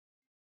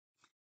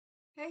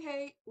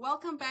Hey,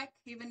 welcome back,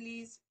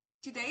 Heavenlies.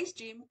 Today's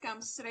gem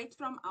comes straight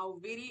from our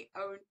very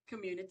own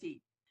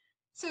community.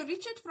 So,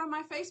 Richard from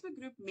my Facebook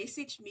group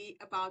messaged me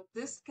about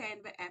this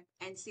Canva app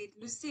and said,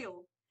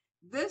 Lucille,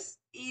 this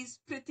is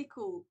pretty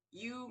cool.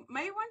 You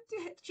may want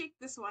to check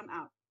this one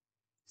out.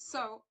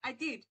 So, I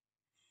did.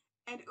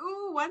 And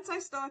once I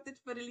started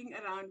fiddling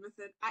around with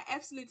it, I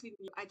absolutely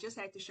knew I just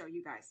had to show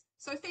you guys.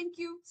 So, thank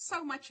you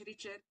so much,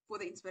 Richard, for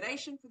the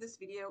inspiration for this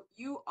video.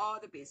 You are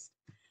the best.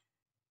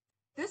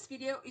 This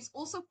video is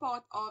also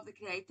part of the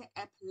Creator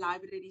App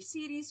Library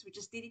series, which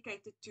is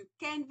dedicated to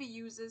Canva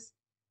users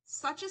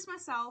such as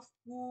myself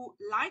who,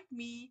 like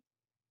me,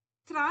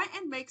 try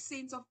and make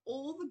sense of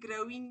all the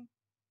growing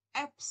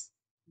apps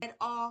that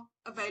are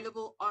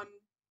available on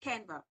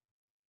Canva.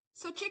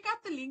 So check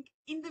out the link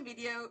in the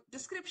video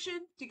description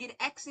to get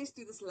access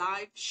to this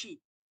live sheet.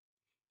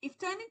 If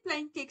turning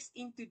plain text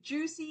into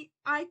juicy,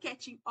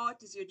 eye-catching art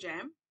is your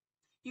jam,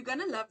 you're going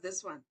to love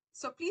this one.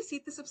 So please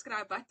hit the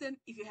subscribe button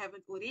if you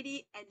haven't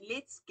already, and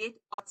let's get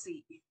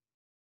artsy.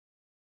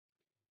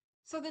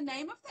 So the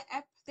name of the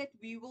app that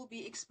we will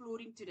be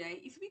exploring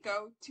today, if we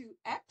go to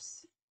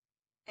apps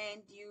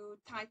and you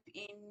type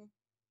in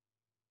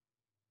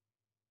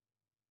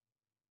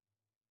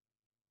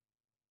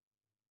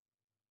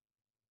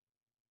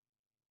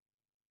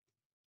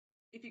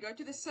if you go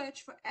to the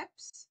search for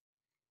apps,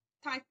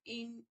 type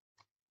in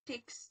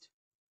text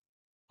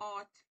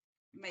art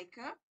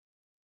maker.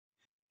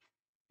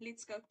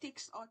 Let's go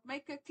text art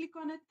maker, click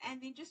on it, and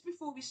then just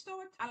before we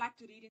start, I like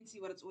to read and see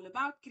what it's all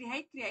about.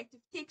 Create creative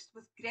text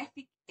with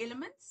graphic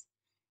elements.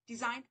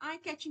 Design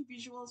eye-catching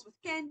visuals with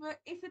Canva.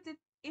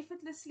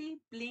 Effortlessly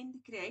blend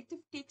creative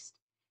text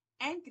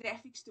and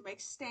graphics to make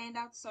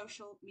standout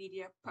social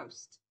media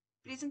posts,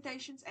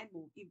 presentations, and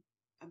more.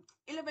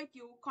 Elevate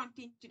your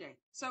content today.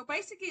 So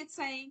basically it's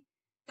saying,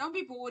 don't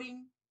be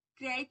boring,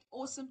 create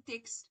awesome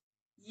text.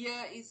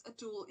 Here is a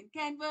tool in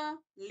Canva.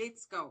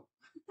 Let's go.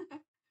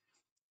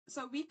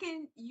 So we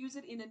can use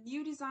it in a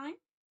new design.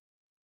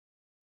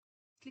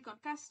 Click on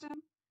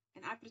custom,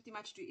 and I pretty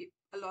much do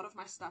a lot of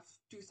my stuff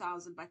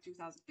 2000 by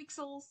 2000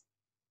 pixels.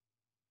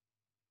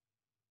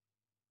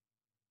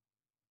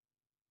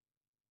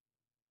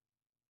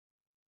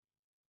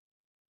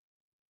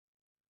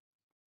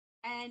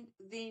 And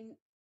then,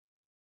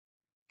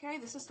 okay,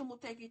 the system will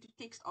take you to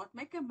text art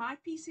maker. My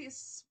PC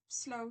is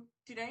slow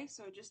today,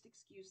 so just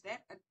excuse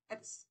that.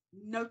 It's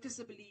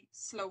noticeably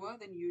slower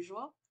than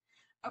usual.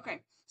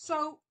 Okay,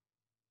 so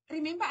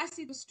remember I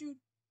said there's two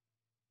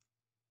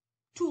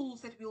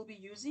tools that we'll be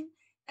using.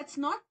 It's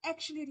not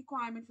actually a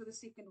requirement for the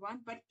second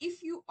one, but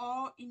if you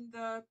are in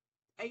the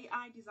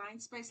AI design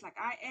space like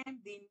I am,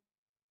 then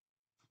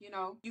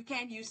you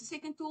can use the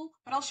second tool.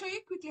 But I'll show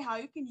you quickly how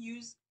you can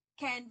use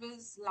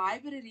Canva's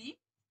library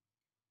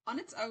on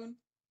its own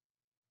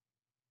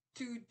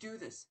to do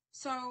this.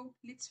 So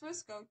let's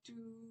first go to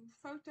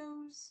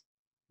photos.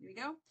 Here we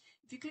go.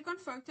 If you click on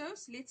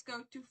photos, let's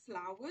go to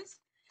flowers.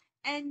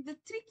 And the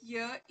trick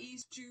here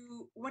is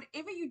to,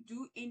 whatever you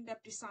do end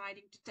up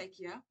deciding to take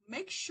here,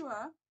 make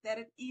sure that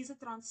it is a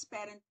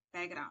transparent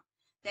background.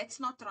 That's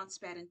not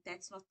transparent.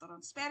 That's not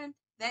transparent.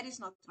 That is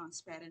not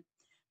transparent.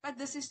 But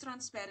this is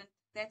transparent.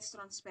 That's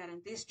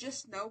transparent. There's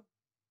just no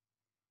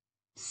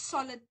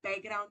solid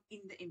background in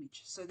the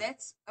image. So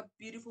that's a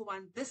beautiful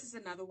one. This is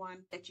another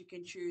one that you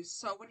can choose.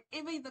 So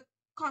whatever the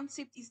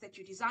concept is that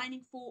you're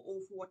designing for,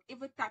 or for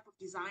whatever type of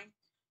design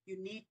you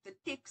need the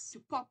text to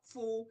pop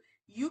for,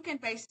 you can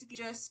basically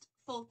just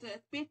filter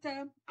it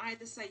better.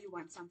 Either say you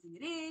want something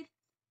red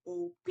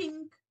or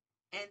pink,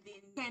 and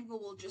then Canva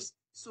will just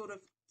sort of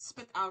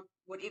spit out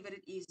whatever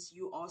it is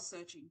you are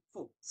searching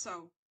for.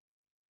 So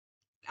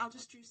I'll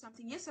just choose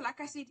something here. So like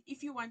I said,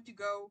 if you want to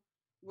go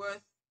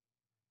with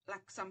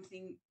like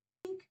something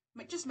pink,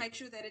 just make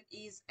sure that it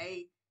is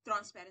a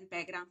transparent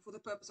background for the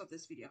purpose of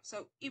this video.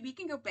 So if we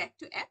can go back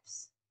to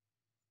apps,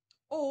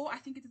 or I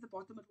think at the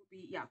bottom it will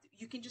be, yeah,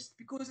 you can just,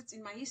 because it's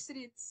in my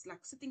history, it's like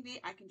sitting there,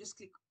 I can just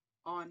click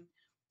on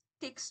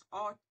text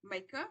art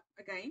maker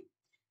again.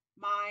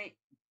 My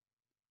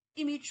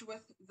image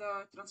with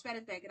the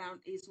transparent background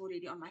is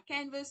already on my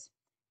canvas.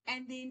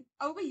 And then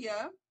over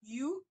here,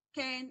 you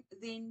can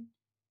then,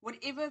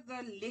 whatever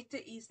the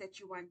letter is that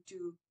you want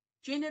to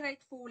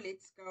generate for,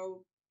 let's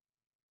go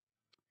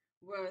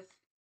with,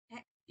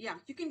 yeah,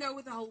 you can go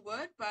with the whole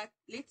word, but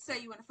let's say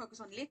you want to focus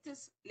on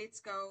letters. Let's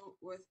go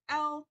with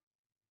L.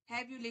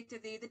 Have your letter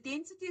there. The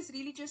density is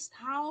really just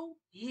how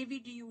heavy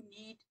do you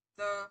need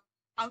the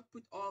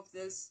output of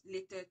this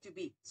letter to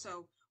be.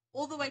 So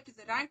all the way to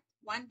the right,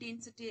 one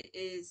density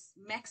is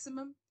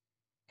maximum.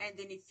 And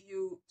then if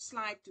you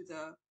slide to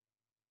the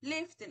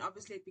left, then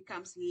obviously it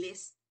becomes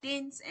less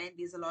dense and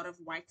there's a lot of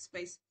white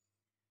space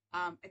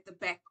at the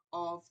back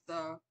of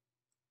the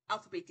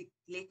alphabetic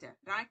letter,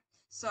 right?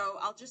 So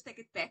I'll just take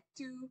it back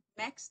to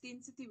max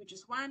density, which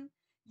is 1.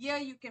 Here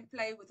you can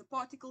play with the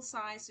particle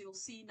size. So you'll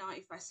see now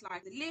if I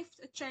slide to the left,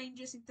 it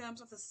changes in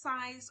terms of the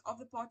size of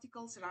the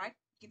particles, right?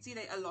 You can see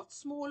they're a lot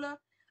smaller.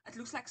 It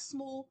looks like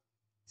small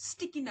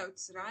sticky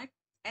notes, right?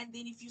 And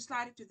then if you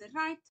slide it to the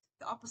right,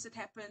 the opposite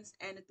happens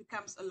and it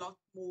becomes a lot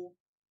more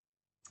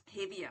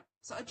heavier.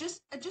 So it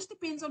just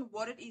depends on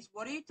what it is.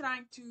 What are you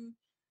trying to,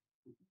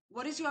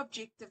 what is your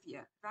objective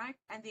here, right?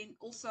 And then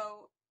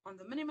also on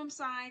the minimum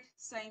side,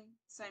 same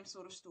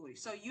sort of story.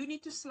 So you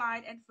need to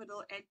slide and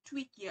fiddle and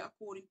tweak here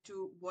according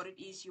to what it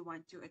is you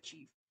want to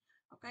achieve.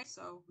 Okay,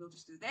 so we'll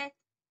just do that.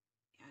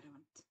 I don't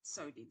want it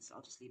so dense,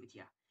 I'll just leave it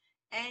here.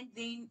 And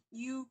then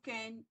you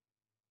can,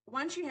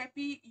 once you're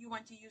happy, you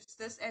want to use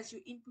this as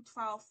your input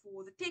file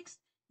for the text,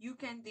 you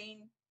can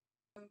then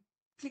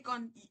click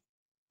on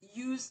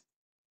use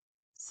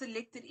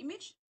selected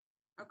image.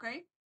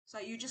 Okay, so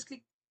you just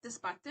click this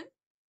button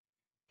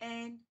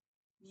and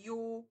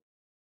your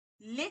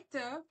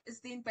letter is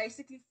then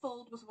basically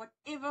filled with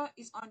whatever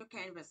is on your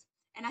canvas.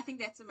 And I think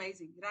that's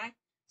amazing, right?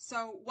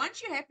 So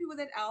once you're happy with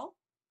that L,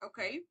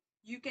 okay,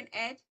 you can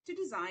add to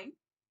design.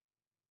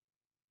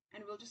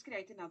 And we'll just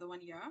create another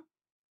one here.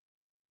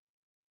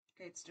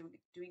 Okay, it's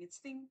doing its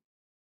thing.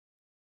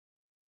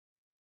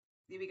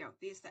 There we go.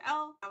 There's the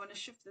L. I want to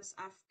shift this.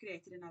 I've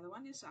created another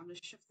one here, so I'm going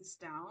to shift this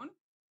down.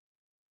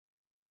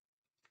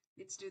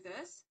 Let's do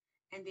this.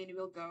 And then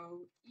we'll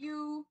go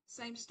U,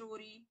 same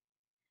story,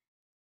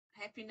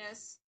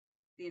 happiness.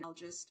 Then I'll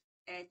just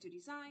add to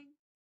design.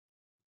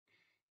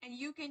 And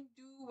you can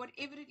do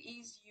whatever it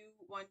is you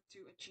want to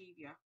achieve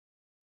here.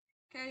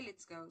 Okay,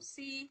 let's go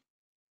C,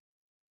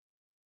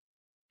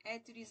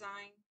 add to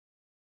design.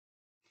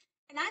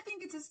 And I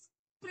think it's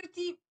a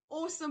pretty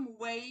awesome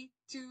way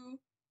to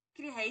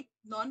create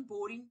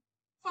non-boring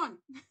fun.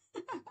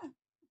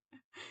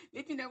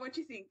 Let me know what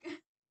you think. Okay,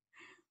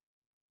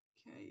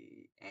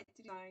 add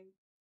to design.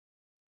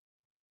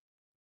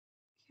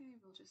 Okay,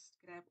 we'll just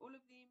grab all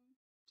of them,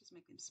 just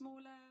make them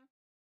smaller.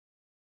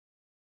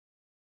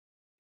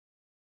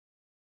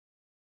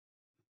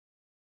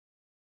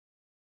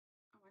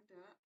 I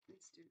wonder,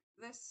 let's do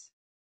this.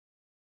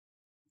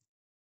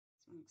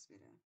 This one looks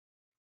better.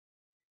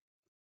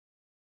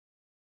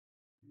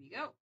 There we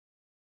go.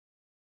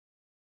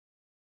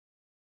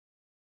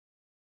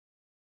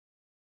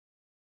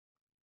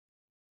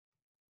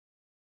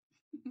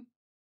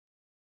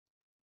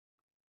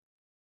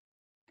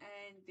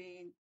 And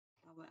then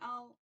double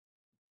L.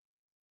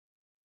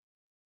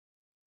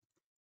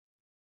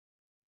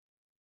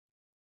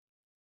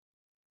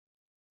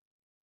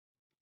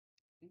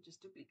 And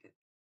just duplicate.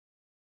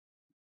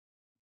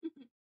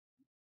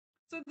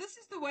 So this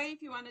is the way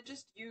if you want to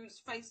just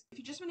use if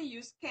you just want to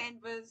use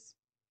Canva's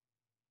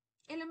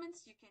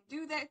elements, you can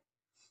do that.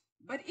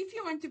 But if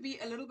you want to be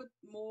a little bit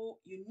more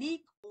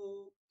unique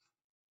or,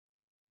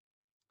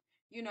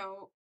 you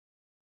know,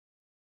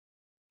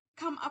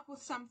 come up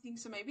with something,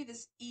 so maybe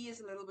this E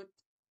is a little bit,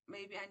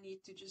 maybe I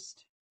need to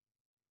just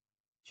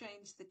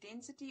change the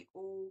density,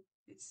 or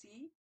let's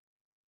see,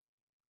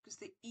 because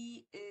the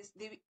E is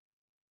there.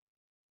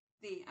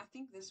 I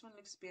think this one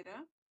looks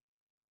better.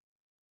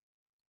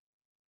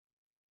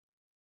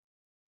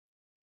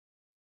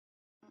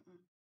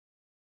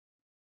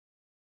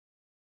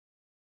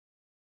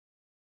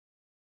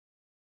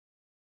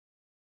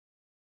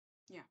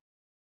 Yeah.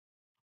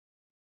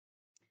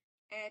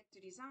 Add to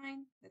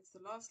design. That's the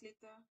last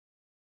letter.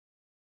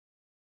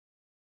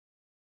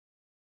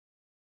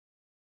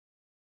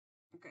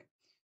 Okay.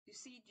 Do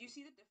you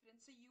see the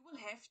difference? So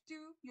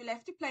you'll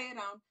have to play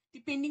around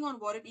depending on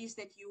what it is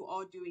that you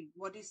are doing.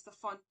 What is the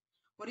font?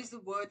 What is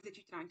the word that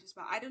you're trying to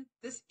spell?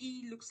 This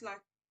E looks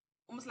like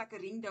almost like a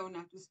ring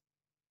donut with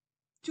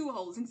two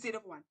holes instead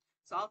of one.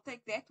 So I'll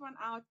take that one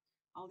out.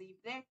 I'll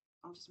leave that.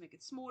 I'll just make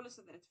it smaller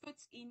so that it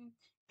fits in.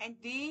 And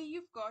there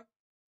you've got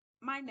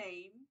my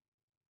name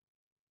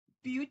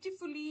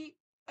beautifully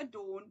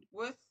adorned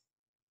with,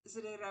 is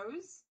it a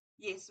rose?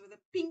 Yes, with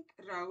a pink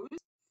rose.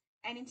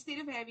 And instead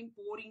of having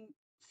boring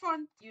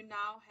font, you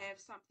now have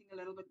something a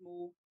little bit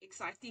more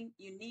exciting,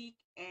 unique,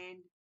 and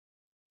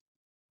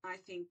I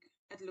think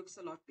it looks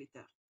a lot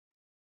better.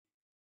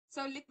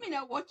 So let me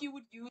know what you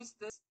would use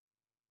this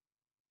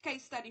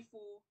case study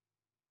for,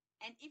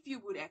 and if you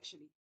would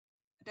actually.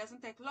 It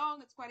doesn't take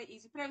long, it's quite an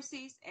easy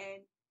process,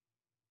 and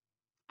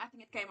I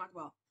think it came out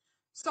well.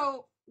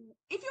 So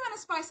if you want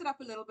to spice it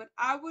up a little bit,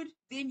 I would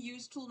then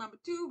use tool number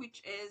 2,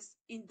 which is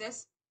in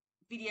this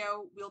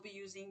video, we'll be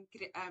using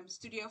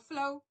Studio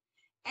Flow.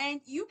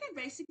 And you can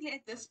basically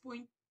at this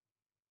point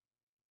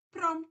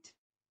prompt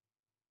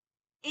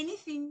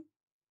anything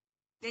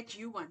that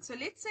you want. So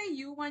let's say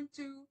you want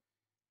to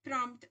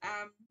prompt,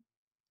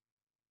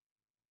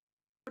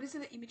 what is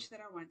the image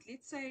that I want?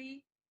 Let's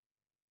say,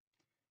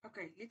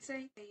 okay, let's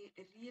say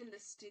a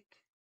realistic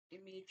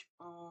image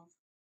of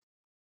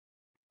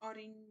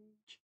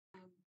orange,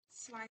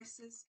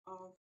 slices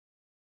of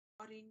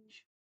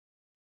orange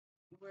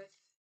with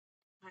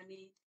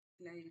honey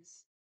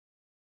glaze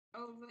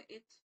over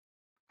it.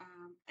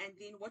 And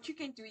then what you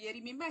can do here,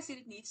 remember I said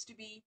it needs to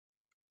be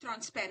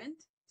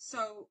transparent.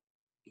 So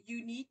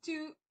you need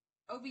to,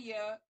 over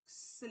here,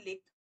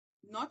 select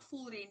not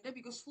full render,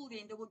 because full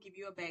render will give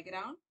you a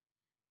background.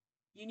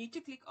 You need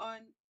to click on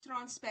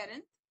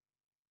transparent.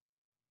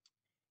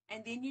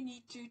 And then you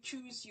need to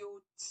choose your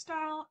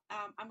style.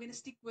 I'm going to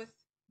stick with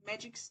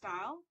magic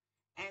style.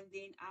 and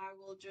then I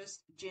will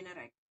just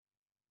generate.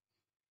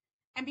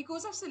 And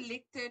because I've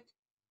selected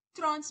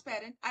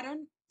transparent, I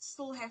don't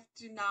still have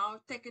to now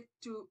take it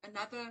to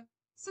another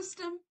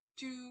system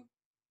to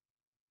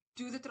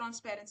do the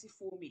transparency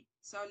for me.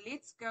 So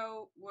let's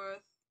go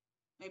with,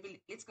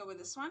 maybe let's go with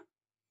this one.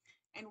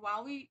 And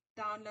while we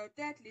download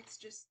that, let's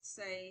just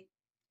say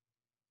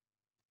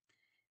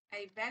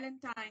a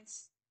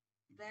Valentine's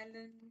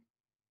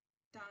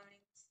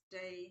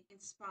Day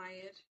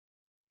inspired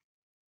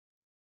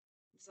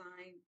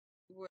design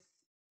with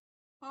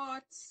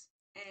hearts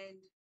and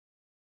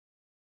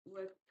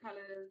with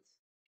colors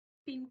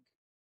pink,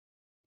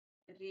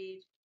 red,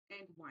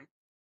 and white.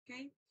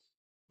 Okay,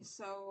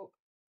 so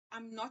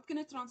I'm not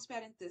going to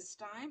transparent this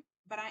time,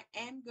 but I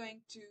am going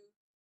to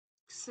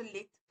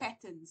select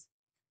patterns.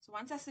 So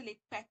once I select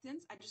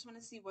patterns, I just want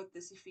to see what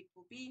this effect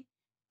will be.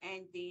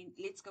 And then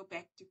let's go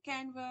back to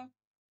Canva.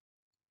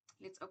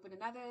 Let's open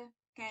another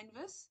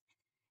canvas.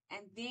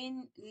 And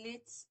then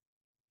let's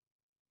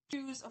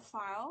choose a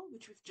file,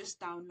 which we've just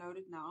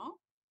downloaded now.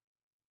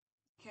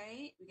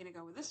 Okay, we're going to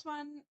go with this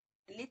one.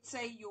 Let's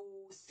say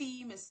your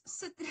theme is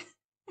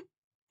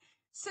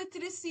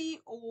citrusy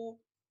or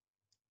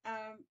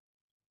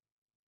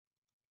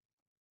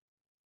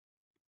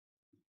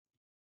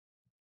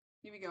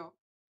here we go.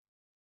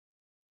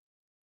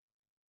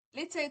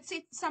 Let's say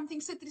it's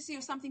something citrusy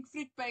or something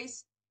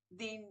fruit-based,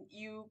 then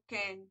you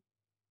can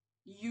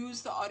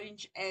use the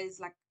orange as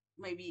like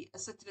maybe a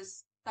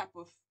citrus type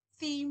of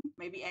theme,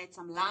 maybe add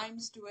some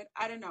limes to it.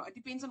 I don't know. It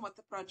depends on what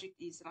the project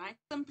is, right?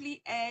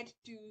 Simply add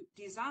to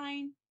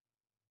design.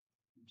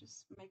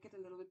 Just make it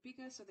a little bit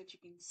bigger so that you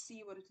can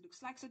see what it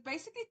looks like. So it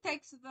basically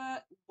takes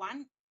the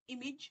one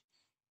image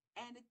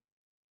and it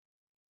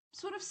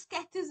sort of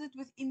scatters it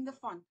within the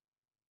font.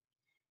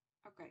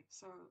 Okay,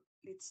 so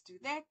let's do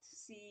that.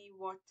 See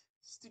what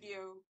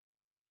studio.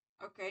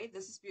 Okay,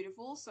 this is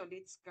beautiful. So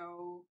let's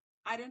go.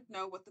 I don't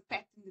know what the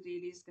pattern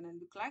really is going to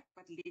look like,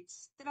 but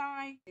let's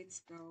try.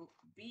 Let's go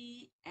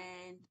B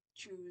and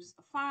choose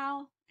a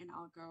file, and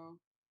I'll go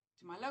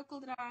to my local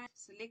drive,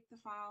 select the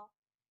file,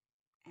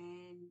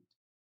 and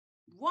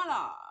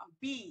voila,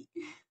 B.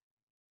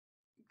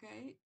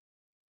 Okay,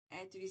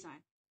 add to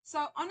design.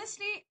 So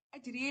honestly,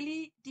 it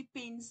really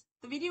depends.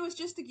 The video is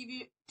just to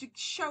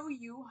show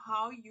you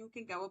how you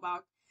can go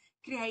about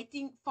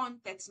creating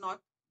font that's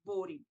not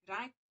boring,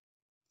 right?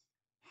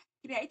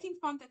 Creating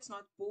font that's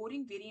not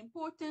boring, very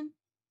important.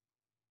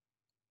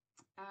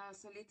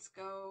 So let's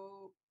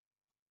go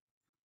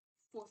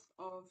 4th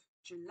of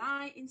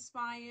July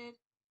inspired.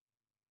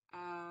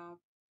 Okay,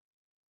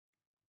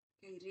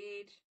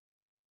 red,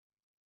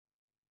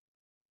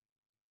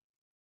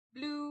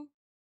 blue,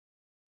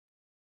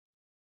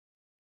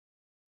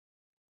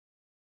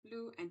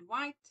 and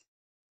white.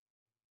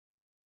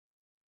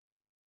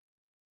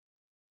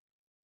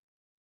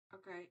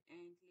 Okay,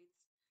 and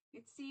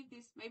let's see if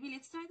this, maybe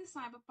let's try the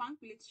cyberpunk,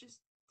 but let's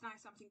just try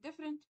something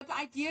different. But the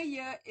idea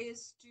here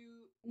is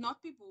to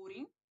not be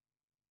boring,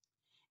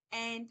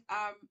 and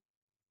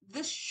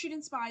this should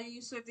inspire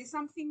you. So if there's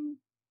something,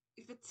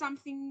 if it's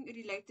something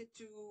related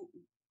to,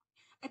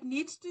 it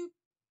needs to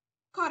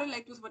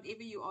correlate with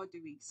whatever you are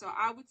doing. So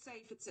I would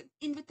say if it's an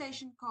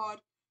invitation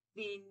card,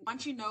 then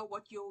once you know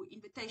what your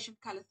invitation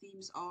color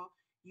themes are,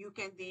 you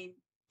can then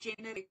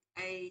generate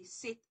a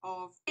set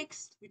of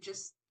text which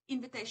is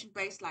invitation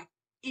based, like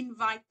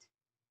invite,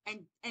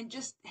 and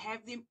just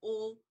have them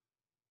all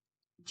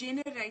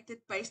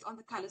generated based on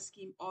the color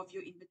scheme of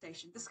your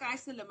invitation. The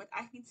sky's the limit.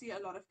 I can see a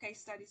lot of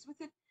case studies with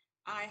it.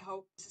 I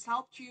hope this has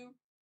helped you.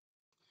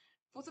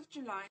 4th of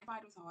July,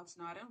 fight with hearts.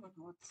 No, I don't want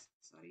hearts.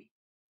 Sorry.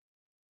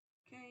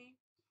 Okay.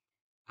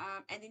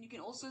 And then you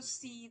can also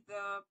see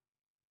the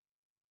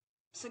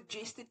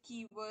suggested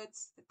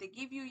keywords that they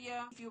give you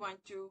here if you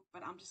want to,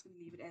 but I'm just going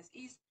to leave it as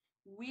is.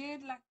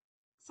 Weird like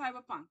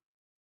cyberpunk.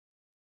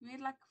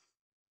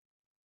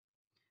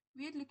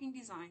 Weird looking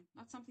design.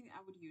 Not something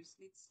I would use.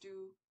 Let's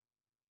do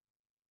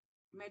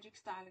magic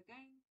style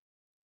again.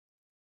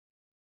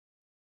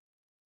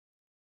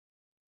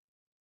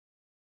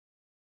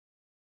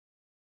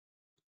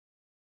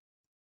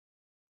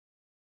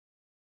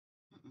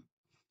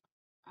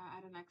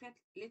 I don't like that.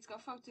 Let's go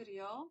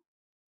photoreal.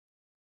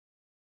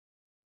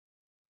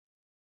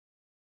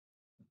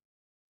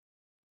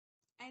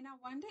 And I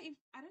wonder if,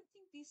 I don't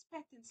think these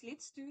patterns,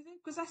 let's do them,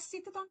 because I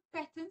set it on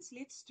patterns.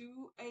 Let's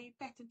do a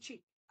pattern check.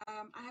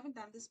 I haven't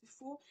done this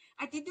before.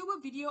 I did do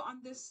a video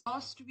on this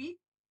last week,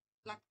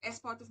 like as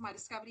part of my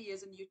discovery.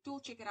 Here's a new tool.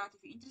 Check it out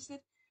if you're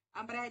interested.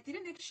 But I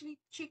didn't actually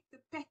check the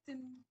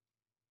pattern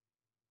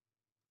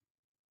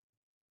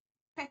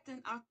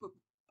output.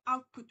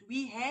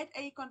 We had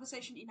a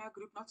conversation in our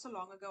group not so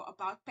long ago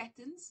about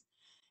patterns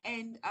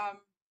and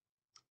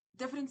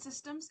different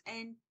systems,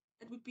 and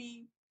it would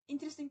be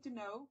interesting to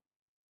know,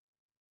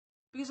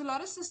 because a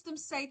lot of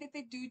systems say that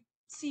they do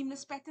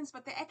seamless patterns,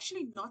 but they're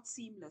actually not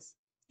seamless.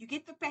 You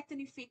get the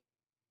pattern effect,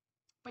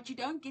 but you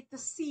don't get the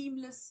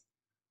seamless,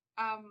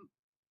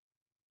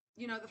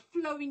 the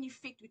flowing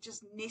effect, which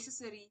is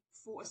necessary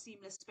for a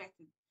seamless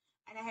pattern.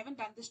 And I haven't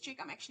done this check.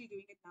 I'm actually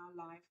doing it now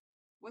live.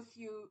 with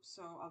you.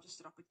 So I'll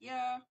just drop it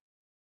here.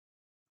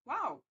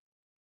 Wow.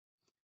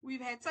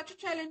 We've had such a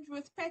challenge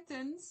with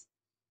patterns,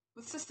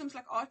 with systems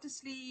like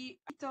Artistly.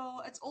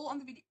 It's all on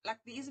the video. Like,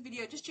 there is a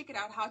video, just check it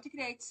out, how to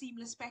create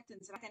seamless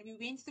patterns. Right? And we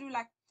went through,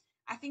 like,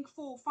 I think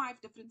 4 or 5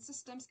 different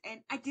systems,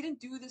 and I didn't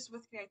do this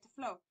with Creative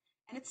Flow.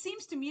 And it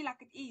seems to me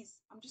like it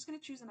is. I'm just going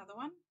to choose another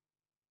one.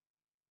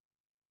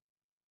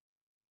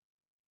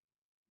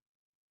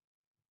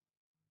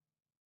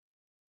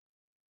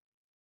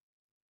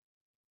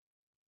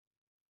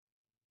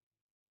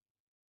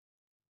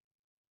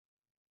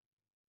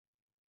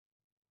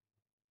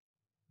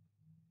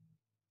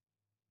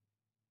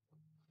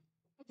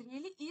 It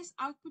really is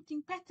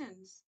outputting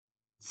patterns.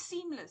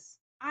 Seamless.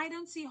 I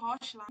don't see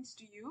harsh lines.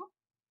 Do you?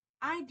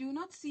 I do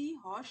not see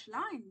harsh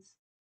lines.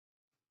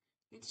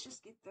 Let's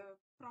just get the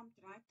prompt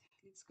right.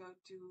 Let's go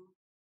to...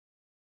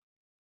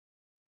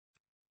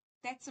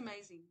 That's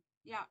amazing.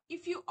 Yeah,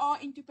 if you are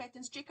into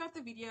patterns, check out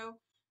the video.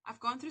 I've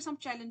gone through some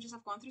challenges.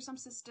 I've gone through some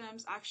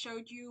systems. I've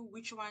showed you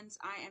which ones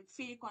I am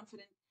fairly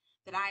confident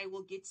that I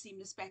will get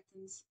seamless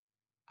patterns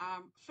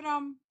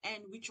from,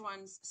 and which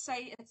ones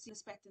say it's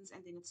seamless patterns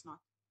and then it's not.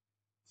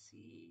 Let's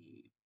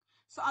see.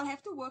 So I'll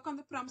have to work on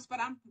the prompts, but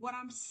what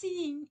I'm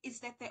seeing is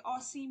that they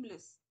are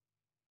seamless.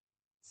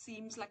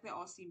 Seems like they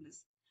are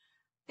seamless.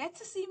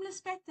 That's a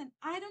seamless pattern.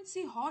 I don't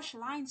see harsh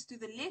lines to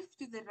the left,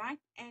 to the right,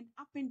 and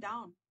up and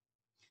down.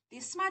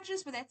 There's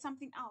smudges, but that's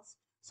something else.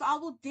 So I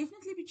will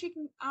definitely be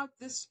checking out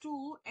this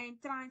tool and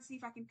try and see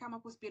if I can come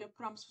up with better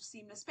prompts for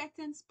seamless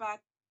patterns, but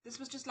this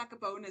was just like a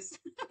bonus,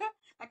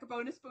 like a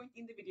bonus point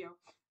in the video.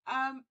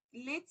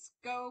 Let's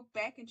go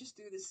back and just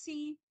do the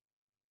C.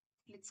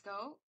 Let's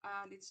go.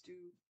 Let's do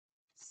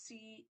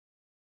C.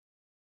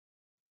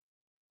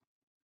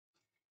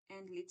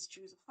 And let's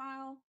choose a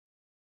file.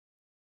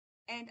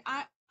 And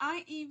I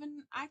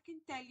can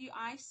tell you,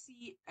 I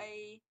see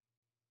a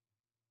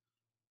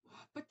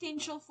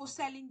potential for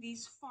selling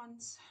these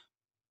fonts,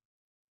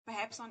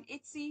 perhaps on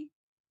Etsy.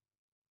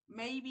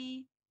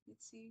 Maybe,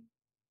 let's see.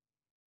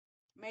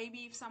 Maybe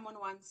if someone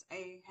wants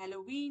a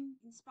Halloween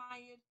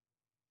inspired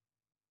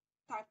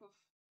type of,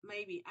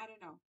 maybe, I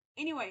don't know.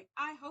 Anyway,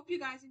 I hope you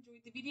guys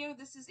enjoyed the video.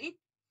 This is it.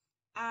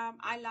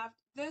 I loved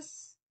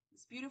this.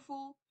 It's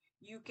beautiful.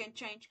 You can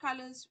change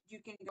colors. You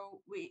can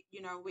go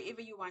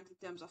wherever you want in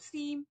terms of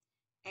theme.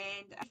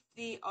 And if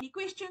there are any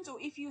questions, or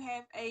if you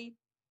have a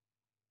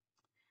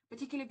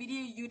particular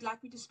video you'd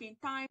like me to spend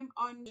time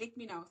on, let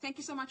me know. Thank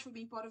you so much for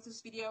being part of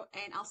this video,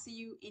 and I'll see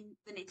you in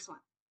the next one.